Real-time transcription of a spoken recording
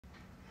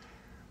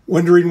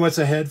Wondering what's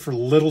ahead for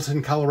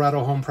Littleton,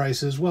 Colorado home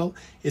prices? Well,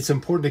 it's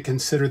important to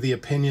consider the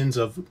opinions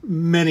of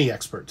many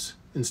experts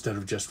instead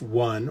of just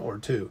one or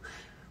two.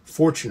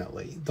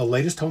 Fortunately, the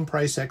latest home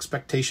price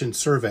expectation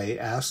survey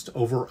asked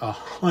over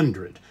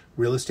 100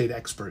 real estate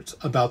experts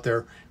about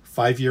their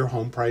 5-year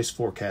home price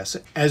forecasts.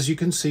 As you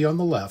can see on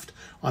the left,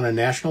 on a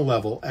national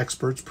level,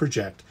 experts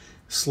project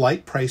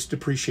slight price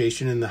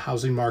depreciation in the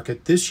housing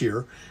market this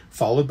year,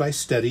 followed by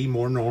steady,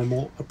 more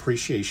normal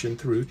appreciation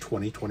through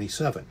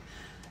 2027.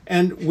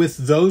 And with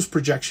those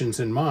projections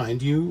in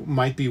mind, you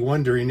might be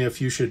wondering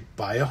if you should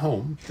buy a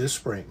home this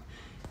spring.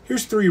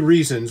 Here's 3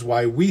 reasons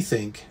why we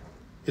think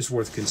it's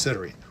worth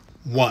considering.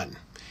 1,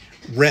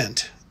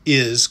 rent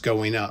is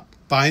going up.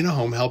 Buying a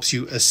home helps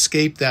you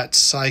escape that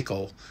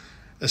cycle,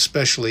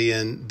 especially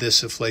in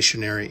this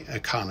inflationary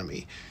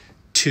economy.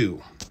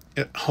 2,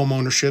 home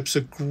ownership's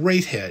a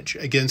great hedge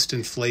against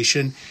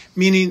inflation,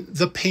 meaning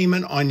the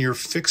payment on your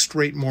fixed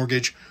rate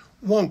mortgage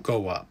won't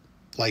go up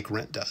like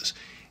rent does.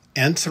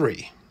 And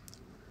 3,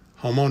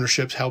 home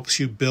ownership helps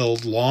you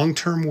build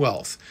long-term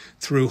wealth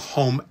through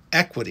home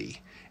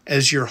equity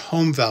as your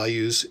home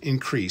values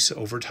increase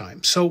over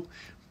time. So,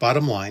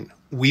 bottom line,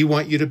 we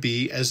want you to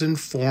be as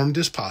informed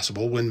as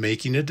possible when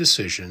making a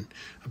decision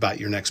about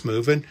your next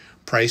move, and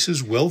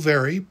prices will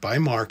vary by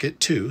market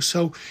too.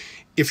 So,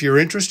 if you're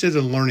interested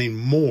in learning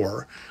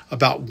more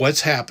about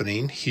what's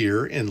happening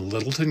here in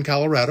Littleton,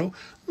 Colorado,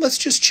 let's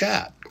just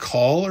chat.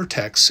 Call or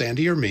text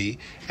Sandy or me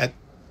at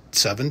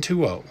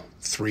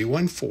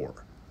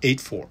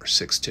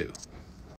 720-314-8462.